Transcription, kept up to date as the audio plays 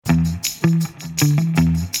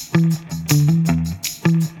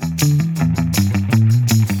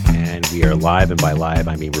live, and by live,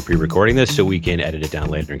 I mean we're pre-recording this so we can edit it down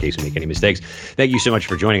later in case we make any mistakes. Thank you so much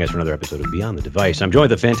for joining us for another episode of Beyond the Device. I'm joined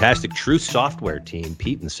with the fantastic TRUCE software team,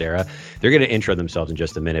 Pete and Sarah. They're going to intro themselves in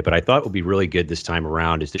just a minute, but I thought what would be really good this time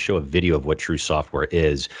around is to show a video of what TRUCE software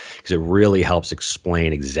is, because it really helps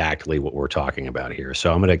explain exactly what we're talking about here.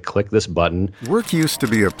 So I'm going to click this button. Work used to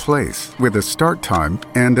be a place with a start time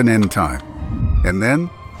and an end time. And then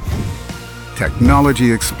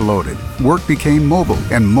technology exploded. Work became mobile,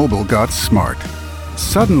 and mobile got smart.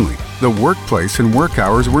 Suddenly, the workplace and work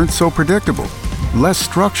hours weren't so predictable. Less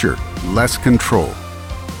structure, less control.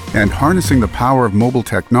 And harnessing the power of mobile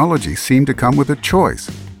technology seemed to come with a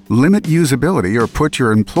choice. Limit usability or put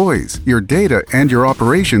your employees, your data, and your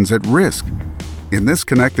operations at risk. In this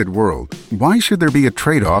connected world, why should there be a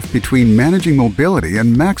trade-off between managing mobility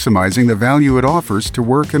and maximizing the value it offers to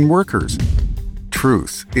work and workers?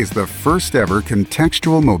 TRUCE is the first ever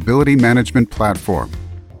contextual mobility management platform.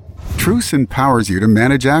 TRUCE empowers you to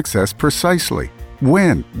manage access precisely,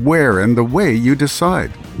 when, where, and the way you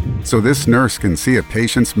decide. So this nurse can see a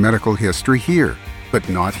patient's medical history here, but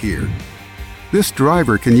not here. This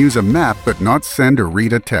driver can use a map but not send or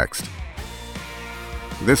read a text.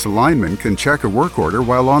 This lineman can check a work order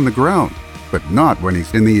while on the ground, but not when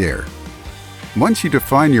he's in the air. Once you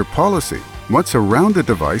define your policy, what's around a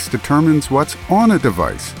device determines what's on a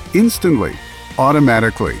device, instantly,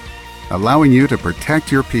 automatically, allowing you to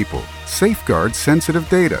protect your people, safeguard sensitive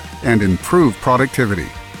data, and improve productivity.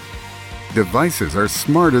 Devices are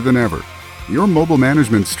smarter than ever. Your mobile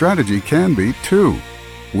management strategy can be too,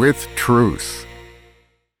 with TRUCE.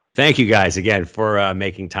 Thank you guys again for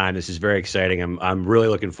making time. This is very exciting. I'm really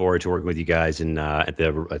looking forward to working with you guys in at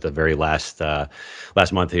the very last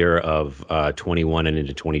month here of 21 and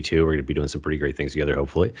into 22. We're going to be doing some pretty great things together,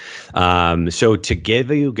 hopefully. So to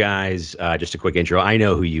give you guys just a quick intro, I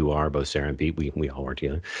know who you are, both Sarah and Pete. We all work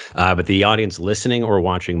together, but the audience listening or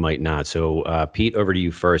watching might not. So Pete, over to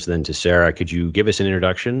you first, then to Sarah. Could you give us an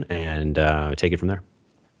introduction and take it from there?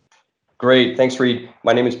 Great. Thanks, Reed.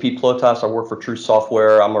 My name is Pete Plotas. I work for TRUCE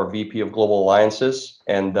Software. I'm our VP of Global Alliances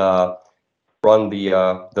and run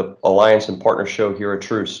the Alliance and Partner Show here at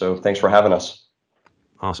TRUCE. So thanks for having us.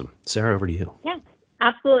 Awesome. Sarah, over to you. Yeah,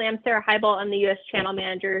 absolutely. I'm Sarah Heibel. I'm the U.S. Channel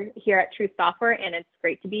Manager here at TRUCE Software, and it's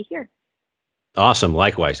great to be here. Awesome.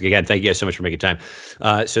 Likewise. Again, thank you guys so much for making time.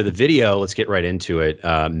 So the video, let's get right into it.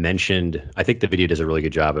 Mentioned, I think the video does a really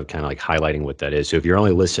good job of kind of like highlighting what that is. So if you're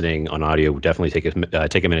only listening on audio, definitely take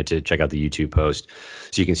a minute to check out the YouTube post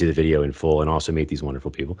so you can see the video in full and also meet these wonderful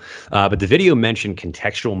people. But the video mentioned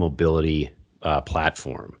contextual mobility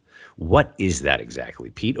platform. What is that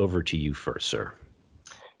exactly? Pete, over to you first, sir.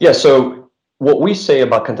 Yeah, so what we say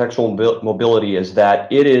about contextual mobility is that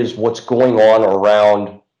it is what's going on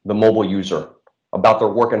around the mobile user, about their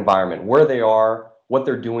work environment, where they are, what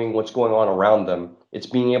they're doing, what's going on around them. It's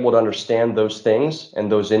being able to understand those things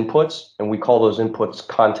and those inputs, and we call those inputs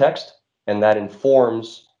context, and that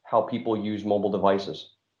informs how people use mobile devices.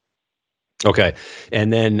 Okay.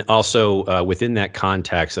 And then also within that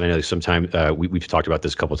context, and I know sometimes we've talked about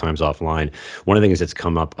this a couple of times offline, one of the things that's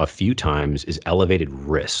come up a few times is elevated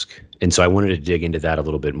risk. And so I wanted to dig into that a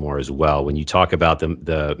little bit more as well. When you talk about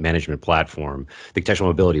the management platform, the contextual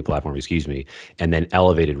mobility platform, excuse me, and then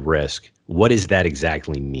elevated risk, what does that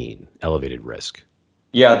exactly mean, elevated risk?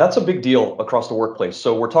 Yeah, that's a big deal across the workplace.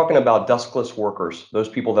 So we're talking about deskless workers, those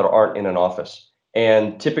people that aren't in an office.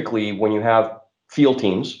 And typically when you have field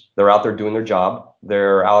teams, they're out there doing their job.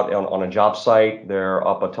 They're out on a job site, they're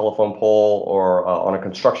up a telephone pole or on a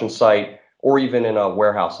construction site, or even in a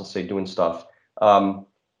warehouse, let's say, doing stuff.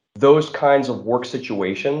 Those kinds of work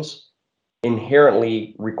situations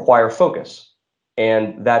inherently require focus.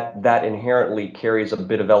 And that inherently carries a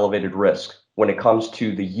bit of elevated risk when it comes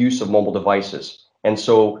to the use of mobile devices. And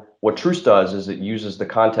so what TRUCE does is it uses the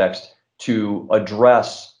context to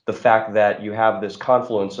address the fact that you have this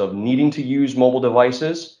confluence of needing to use mobile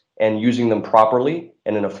devices and using them properly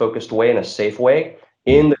and in a focused way, in a safe way,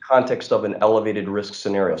 in the context of an elevated risk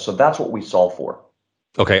scenario. So that's what we solve for.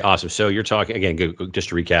 Okay, awesome. So you're talking, again, just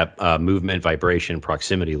to recap, movement, vibration,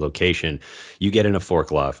 proximity, location. You get in a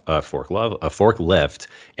forklift,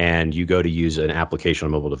 and you go to use an application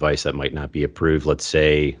on a mobile device that might not be approved. Let's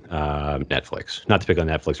say Netflix. Not to pick on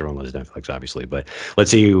Netflix, everyone loves Netflix, obviously. But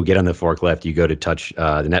let's say you get on the forklift, you go to touch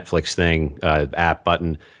the Netflix thing, app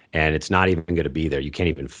button, and it's not even going to be there. You can't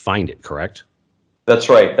even find it, correct? That's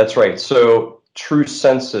right. That's right. So TRUCE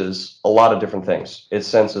senses a lot of different things. It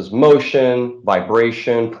senses motion,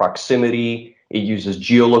 vibration, proximity. It uses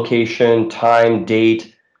geolocation, time,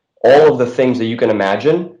 date, all of the things that you can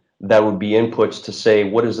imagine that would be inputs to say,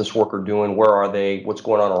 what is this worker doing? Where are they? What's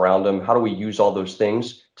going on around them? How do we use all those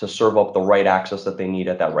things to serve up the right access that they need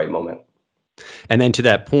at that right moment. And then to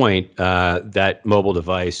that point, that mobile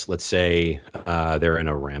device, let's say they're in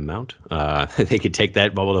a RAM mount, they could take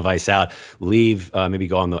that mobile device out, leave, maybe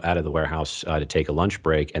go out of the warehouse to take a lunch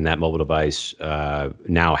break, and that mobile device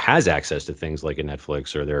now has access to things like a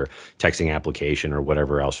Netflix or their texting application or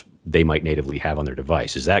whatever else they might natively have on their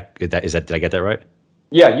device. Is that did I get that right?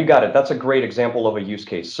 Yeah, you got it. That's a great example of a use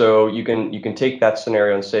case. So you can take that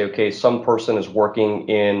scenario and say, okay, some person is working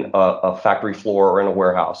in a factory floor or in a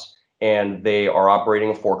warehouse, and they are operating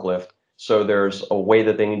a forklift. So there's a way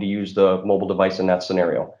that they need to use the mobile device in that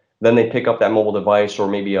scenario. Then they pick up that mobile device or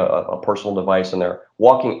maybe a personal device, and they're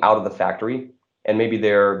walking out of the factory, and maybe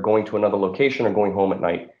they're going to another location or going home at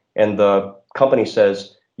night. And the company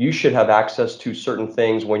says, you should have access to certain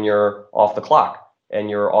things when you're off the clock and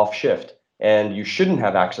you're off shift, and you shouldn't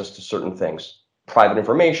have access to certain things, private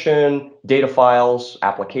information, data files,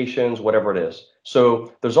 applications, whatever it is.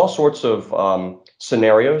 So there's all sorts of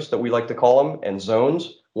scenarios that we like to call them, and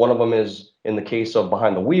zones. One of them is in the case of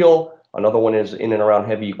behind the wheel. Another one is in and around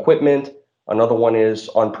heavy equipment. Another one is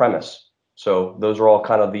on premise. So those are all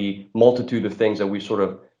kind of the multitude of things that we sort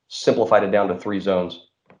of simplified it down to 3 zones.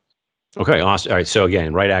 Okay, awesome. All right, so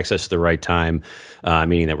again, right access at the right time,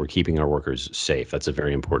 meaning that we're keeping our workers safe. That's a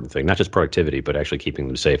very important thing, not just productivity, but actually keeping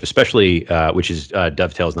them safe, especially, which is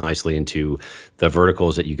dovetails nicely into the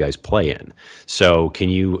verticals that you guys play in. So can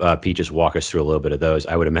you, Pete, just walk us through a little bit of those?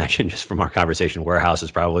 I would imagine just from our conversation, warehouse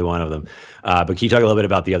is probably one of them. But can you talk a little bit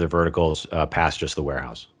about the other verticals past just the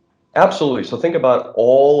warehouse? Absolutely. So think about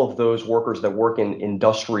all of those workers that work in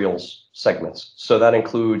industrials segments. So that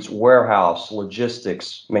includes warehouse,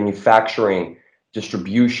 logistics, manufacturing,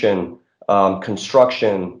 distribution,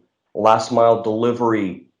 construction, last mile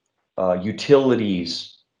delivery,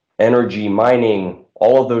 utilities, energy, mining,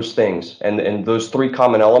 all of those things. And those 3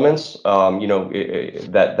 common elements,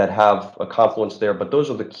 that have a confluence there. But those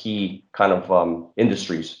are the key kind of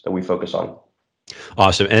industries that we focus on.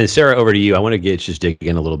 Awesome. And Sarah, over to you. I want to just dig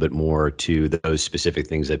in a little bit more to those specific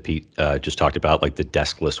things that Pete just talked about, like the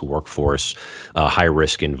deskless workforce, high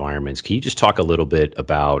risk environments. Can you just talk a little bit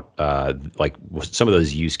about like some of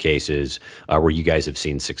those use cases where you guys have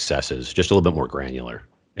seen successes, just a little bit more granular,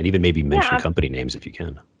 and even maybe mention company names if you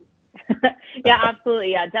can. Yeah,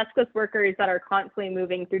 absolutely. Yeah, deskless workers that are constantly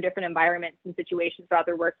moving through different environments and situations throughout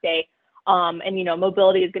their workday. And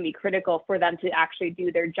mobility is going to be critical for them to actually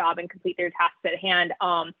do their job and complete their tasks at hand.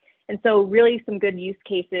 And so really some good use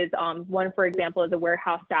cases. One, for example, is a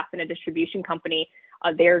warehouse staff in a distribution company.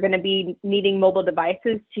 They're going to be needing mobile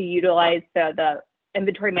devices to utilize the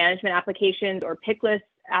inventory management applications or pick list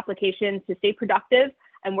applications to stay productive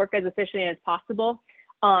and work as efficiently as possible.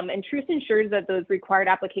 And TRUCE ensures that those required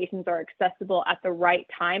applications are accessible at the right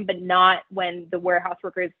time, but not when the warehouse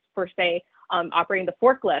workers, per se, operating the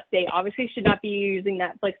forklift. They obviously should not be using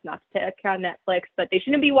Netflix, not to pick on Netflix, but they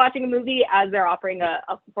shouldn't be watching a movie as they're operating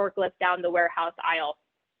a forklift down the warehouse aisle.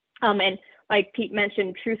 And like Pete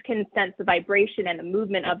mentioned, TRUCE can sense the vibration and the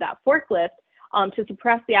movement of that forklift to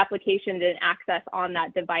suppress the application and access on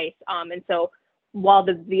that device. And so while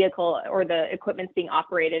the vehicle or the equipment's being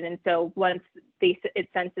operated. And so once it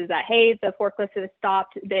senses that, hey, the forklift has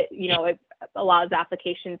stopped, that, it allows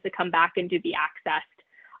applications to come back and to be accessed.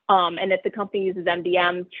 And if the company uses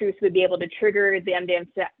MDM, TRUCE would be able to trigger the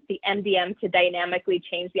MDM to dynamically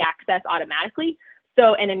change the access automatically.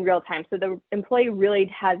 So, and in real time. So the employee really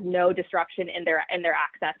has no disruption in their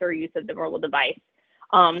access or use of the mobile device.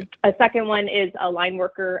 A second one is a line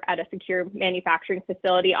worker at a secure manufacturing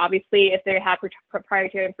facility. Obviously, if they have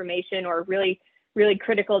proprietary information or really, really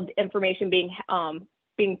critical information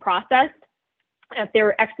being processed, if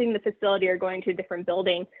they're exiting the facility or going to a different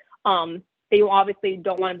building, they obviously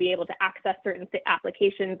don't want to be able to access certain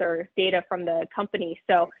applications or data from the company.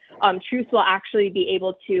 So TRUCE will actually be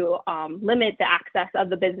able to limit the access of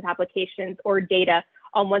the business applications or data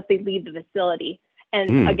once they leave the facility.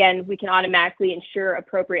 And again, we can automatically ensure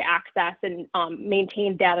appropriate access and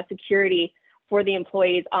maintain data security for the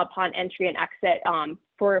employees upon entry and exit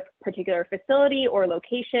for a particular facility or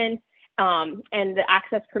location. And the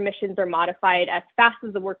access permissions are modified as fast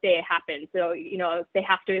as the workday happens. So, if they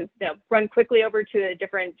have to run quickly over to a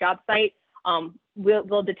different job site,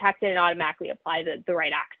 we'll detect it and automatically apply the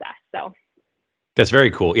right access. So. That's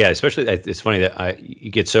very cool. Yeah, especially it's funny that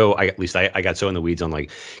you get so, at least I got so in the weeds on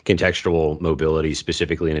like contextual mobility,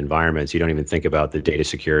 specifically in environments. You don't even think about the data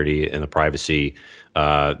security and the privacy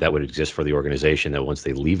that would exist for the organization, that once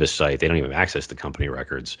they leave a site, they don't even have access to company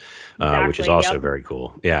records, Exactly, which is also very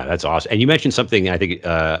cool. Yeah, that's awesome. And you mentioned something, I think,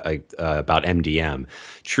 about MDM.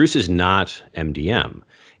 TRUCE is not MDM.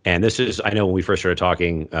 And this is, I know when we first started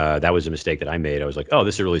talking, that was a mistake that I made. I was like, oh,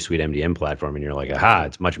 this is a really sweet MDM platform. And you're like, aha,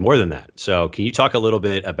 it's much more than that. So can you talk a little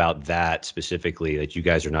bit about that specifically, that you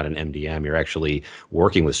guys are not an MDM, you're actually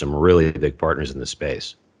working with some really big partners in this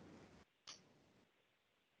space?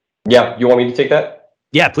 Yeah, you want me to take that?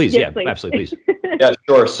 Yeah, please. Yes, Yeah, please. absolutely. Please. Yeah,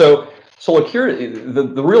 sure. So look here,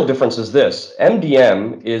 the real difference is this.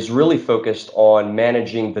 MDM is really focused on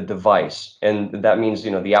managing the device. And that means,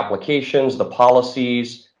 the applications, the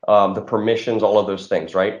policies, the permissions, all of those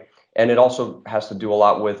things, right? And it also has to do a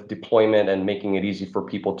lot with deployment and making it easy for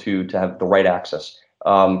people to have the right access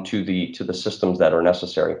to the systems that are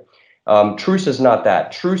necessary. TRUCE is not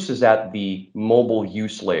that. TRUCE is at the mobile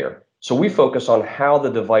use layer. So we focus on how the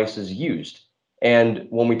device is used. And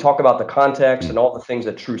when we talk about the context and all the things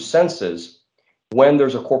that TRUCE senses, when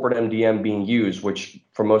there's a corporate MDM being used, which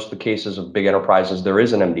for most of the cases of big enterprises, there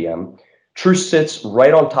is an MDM, TRUCE sits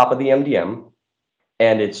right on top of the MDM,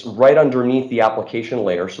 and it's right underneath the application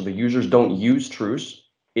layer. So the users don't use TRUCE.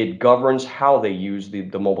 It governs how they use the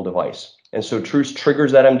mobile device. And so TRUCE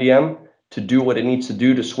triggers that MDM to do what it needs to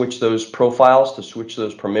do to switch those profiles, to switch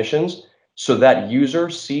those permissions, so that user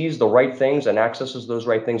sees the right things and accesses those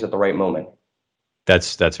right things at the right moment.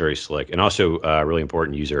 That's very slick, and also really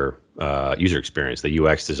important user experience, the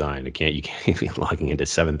UX design. You can't be logging into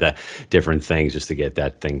seven different things just to get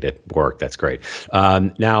that thing to work. That's great.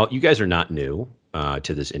 Now you guys are not new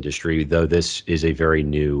to this industry, though. This is a very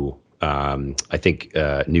new, I think,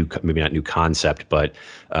 new, maybe not new concept, but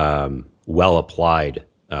well applied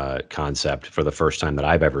concept for the first time that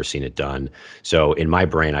I've ever seen it done. So in my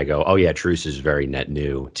brain, I go, oh yeah, TRUCE is very net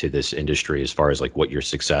new to this industry as far as like what your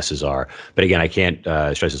successes are. But again, I can't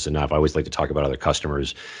stress this enough. I always like to talk about other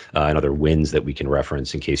customers and other wins that we can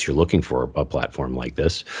reference in case you're looking for a platform like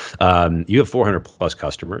this. You have 400 plus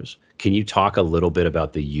customers. Can you talk a little bit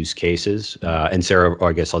about the use cases? And Sarah, or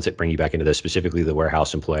I guess I'll bring you back into this, specifically the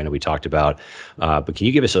warehouse employee I know we talked about. But can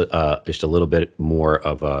you give us just a little bit more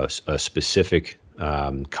of a specific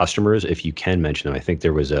customers, if you can mention them? I think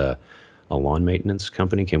there was a lawn maintenance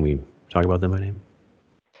company. Can we talk about them by name?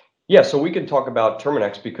 Yeah, so we can talk about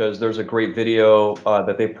Terminex because there's a great video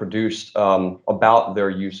that they produced about their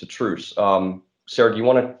use of TRUCE. Sarah, do you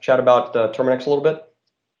want to chat about Terminex a little bit?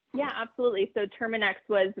 Yeah, absolutely. So Terminex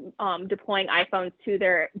was deploying iPhones to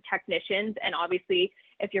their technicians. And obviously,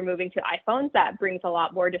 if you're moving to iPhones, that brings a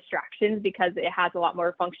lot more distractions because it has a lot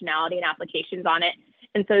more functionality and applications on it.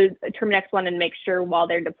 And so Terminex wanted to make sure while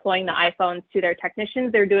they're deploying the iPhones to their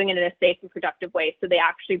technicians, they're doing it in a safe and productive way. So they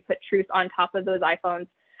actually put TRUCE on top of those iPhones.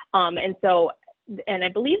 And I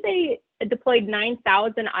believe they deployed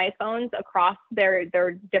 9,000 iPhones across their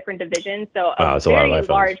different divisions. So wow, a very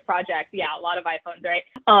large project. Yeah, a lot of iPhones, right?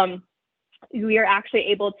 We are actually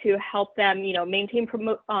able to help them, maintain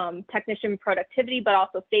technician productivity, but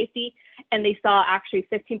also safety. And they saw actually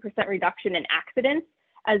 15% reduction in accidents,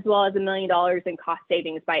 as well as $1 million in cost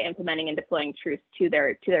savings by implementing and deploying TRUCE to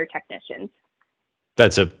their technicians.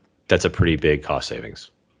 That's a pretty big cost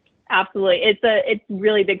savings. Absolutely. It's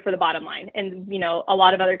really big for the bottom line. And, a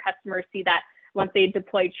lot of other customers see that once they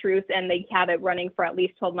deploy TRUCE and they have it running for at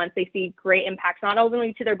least 12 months, they see great impacts, not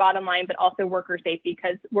only to their bottom line, but also worker safety,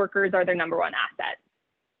 because workers are their number one asset.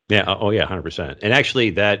 Yeah. Oh, yeah. 100%. And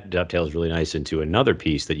actually, that dovetails really nice into another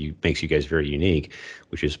piece that makes you guys very unique,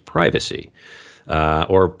 which is privacy.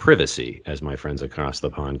 Or privacy, as my friends across the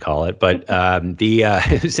pond call it. But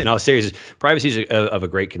in all seriousness, privacy is of a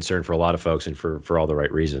great concern for a lot of folks, and for all the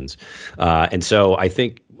right reasons. And so I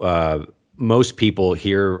think most people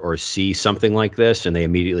hear or see something like this, and they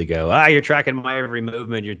immediately go, you're tracking my every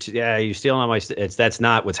movement. You're stealing all my. That's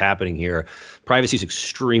not what's happening here. Privacy is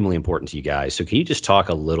extremely important to you guys. So can you just talk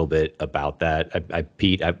a little bit about that?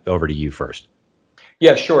 Pete, over to you first.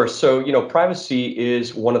 Yeah, sure. So, privacy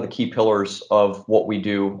is one of the key pillars of what we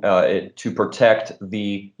do to protect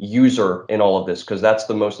the user in all of this, because that's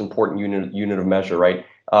the most important unit of measure, right?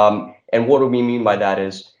 And what do we mean by that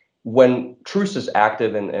is when TRUCE is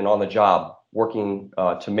active and on the job working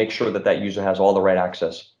to make sure that user has all the right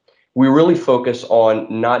access, we really focus on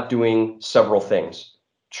not doing several things.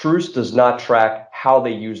 TRUCE does not track how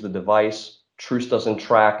they use the device. TRUCE doesn't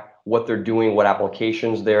track what they're doing, what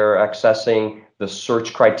applications they're accessing, the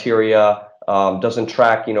search criteria, doesn't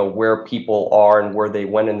track, where people are and where they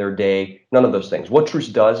went in their day, none of those things. What TRUCE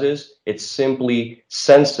does is it simply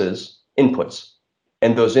senses inputs,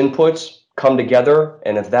 and those inputs come together.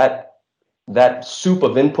 And if that soup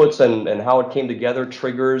of inputs and how it came together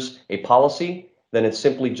triggers a policy, then it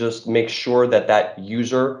simply just makes sure that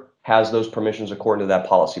user has those permissions according to that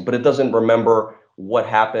policy. But it doesn't remember what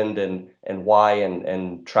happened and why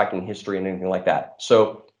and tracking history and anything like that.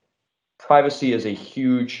 So privacy is a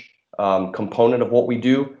huge component of what we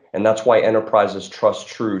do, and that's why enterprises trust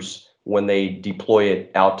TRUCE when they deploy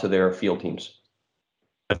it out to their field teams.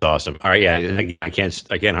 That's awesome. All right, yeah, I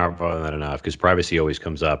can't harp on that enough because privacy always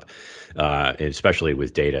comes up, especially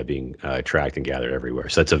with data being tracked and gathered everywhere.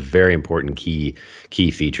 So that's a very important key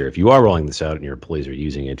feature. If you are rolling this out and your employees are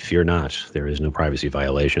using it, fear not, there is no privacy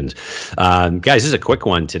violations. Guys, this is a quick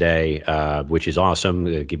one today, which is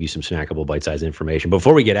awesome. Give you some snackable, bite-sized information.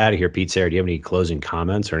 Before we get out of here, Pete, Sarah, do you have any closing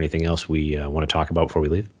comments or anything else we want to talk about before we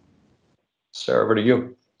leave? Sarah, over to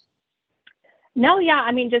you. No, yeah,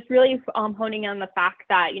 I mean, just really honing on the fact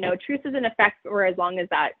that, you know, TRUCE is in effect for as long as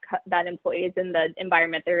that employee is in the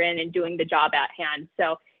environment they're in and doing the job at hand.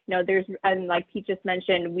 So, you know, and like Pete just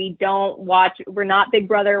mentioned, we're not Big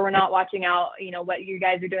Brother, we're not watching out, you know, what you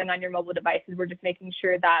guys are doing on your mobile devices. We're just making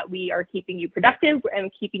sure that we are keeping you productive and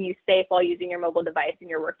keeping you safe while using your mobile device in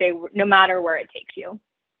your workday, no matter where it takes you.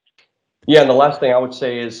 Yeah, and the last thing I would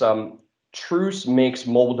say is TRUCE makes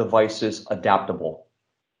mobile devices adaptable.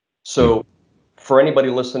 So for anybody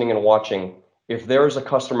listening and watching, if there is a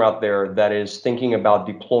customer out there that is thinking about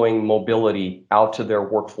deploying mobility out to their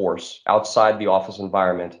workforce outside the office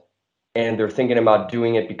environment, and they're thinking about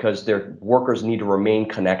doing it because their workers need to remain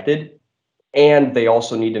connected, and they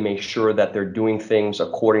also need to make sure that they're doing things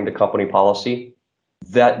according to company policy,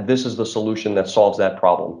 that this is the solution that solves that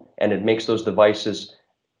problem. And it makes those devices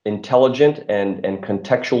intelligent and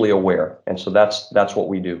contextually aware. And so that's what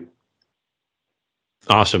we do.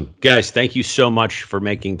 Awesome. Guys, thank you so much for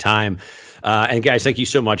making time. And guys, thank you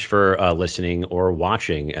so much for listening or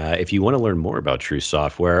watching. If you want to learn more about TRUCE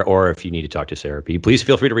software, or if you need to talk to Sarah P, please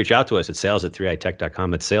feel free to reach out to us at sales@3itech.com.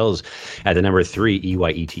 That's sales at the number 3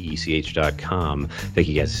 EYETECH.com. Thank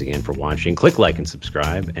you guys again for watching. Click like and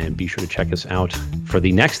subscribe, and be sure to check us out for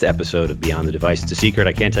the next episode of Beyond the Device. It's a secret.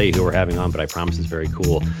 I can't tell you who we're having on, but I promise it's very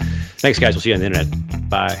cool. Thanks, guys. We'll see you on the internet.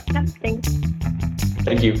 Bye. Yeah, thanks.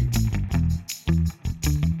 Thank you.